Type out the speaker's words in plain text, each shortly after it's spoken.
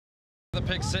The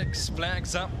pick six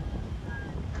flags up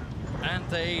and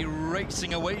they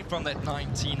racing away from that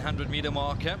 1900 meter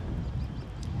marker.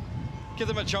 Give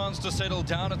them a chance to settle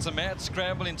down. It's a mad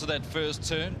scramble into that first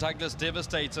turn. Douglas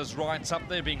Devastator's right up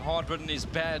there, being hard-ridden is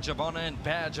Badge of Honor, and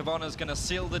Badge of Honor is going to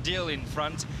seal the deal in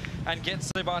front and gets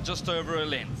there by just over a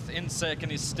length. In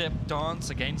second is Step Dance.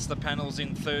 Against the panels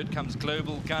in third comes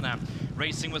Global Gunner,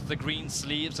 racing with the green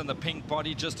sleeves and the pink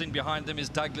body. Just in behind them is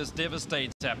Douglas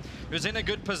Devastator, who's in a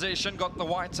good position, got the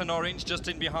white and orange just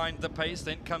in behind the pace.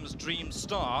 Then comes Dream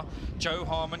Star. Joe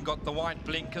Harmon got the white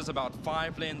blinkers about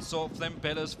 5 lengths off them.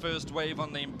 Bella's first wave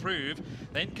on the improve.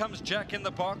 Then comes Jack in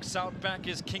the Box. Out back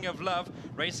is King of Love,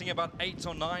 racing about 8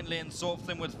 or 9 lengths off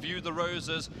them, with View the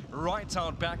Roses right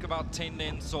out back about 10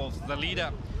 lengths off the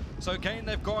leader. So again,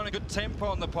 they've gone a good tempo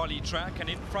on the poly track, and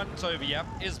in front over here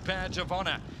is Badge of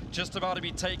Honor, just about to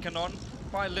be taken on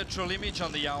by Literal Image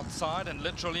on the outside, and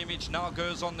Literal Image now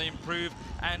goes on the improve,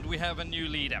 and we have a new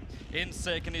leader. In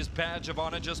second is Badge of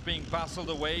Honor, just being bustled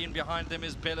away, and behind them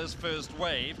is Bella's first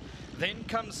wave. Then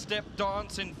comes Step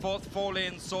Dance in fourth, 4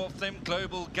 lengths off them.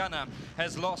 Global Gunner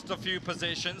has lost a few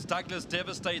positions. Douglas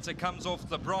Devastator comes off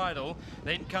the bridle.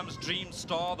 Then comes Dream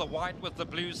Star, the white with the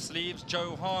blue sleeves,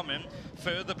 Joe Harmon.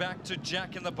 Further back to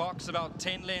Jack in the Box, about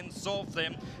 10 lengths off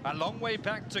them. A long way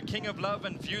back to King of Love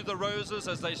and View the Roses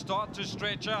as they start to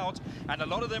stretch out. And a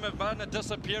lot of them have done a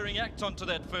disappearing act onto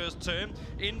that first turn.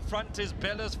 In front is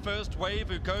Bella's first wave,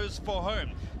 who goes for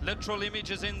home. Literal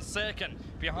Image is in second.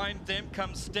 Behind them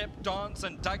comes Step Dance,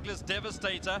 and Douglas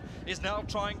Devastator is now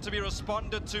trying to be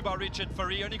responded to by Richard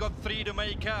Fourie. Only got 3 to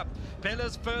make up.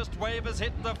 Bella's first wave has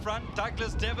hit the front.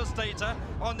 Douglas Devastator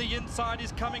on the inside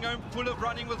is coming home full of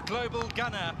running with Global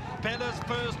Gunner. Bella's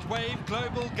first wave,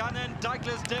 Global Gunner and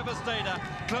Douglas Devastator.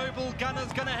 Global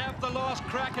Gunner's going to have the last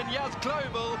crack, and yes,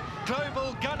 Global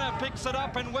Gunner picks it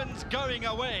up and wins going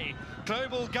away.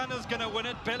 Global Gunner's going to win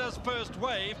it. Bella's first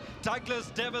wave, Douglas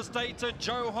Devastator,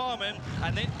 Joe Harmon,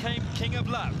 and then came King of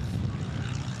Love.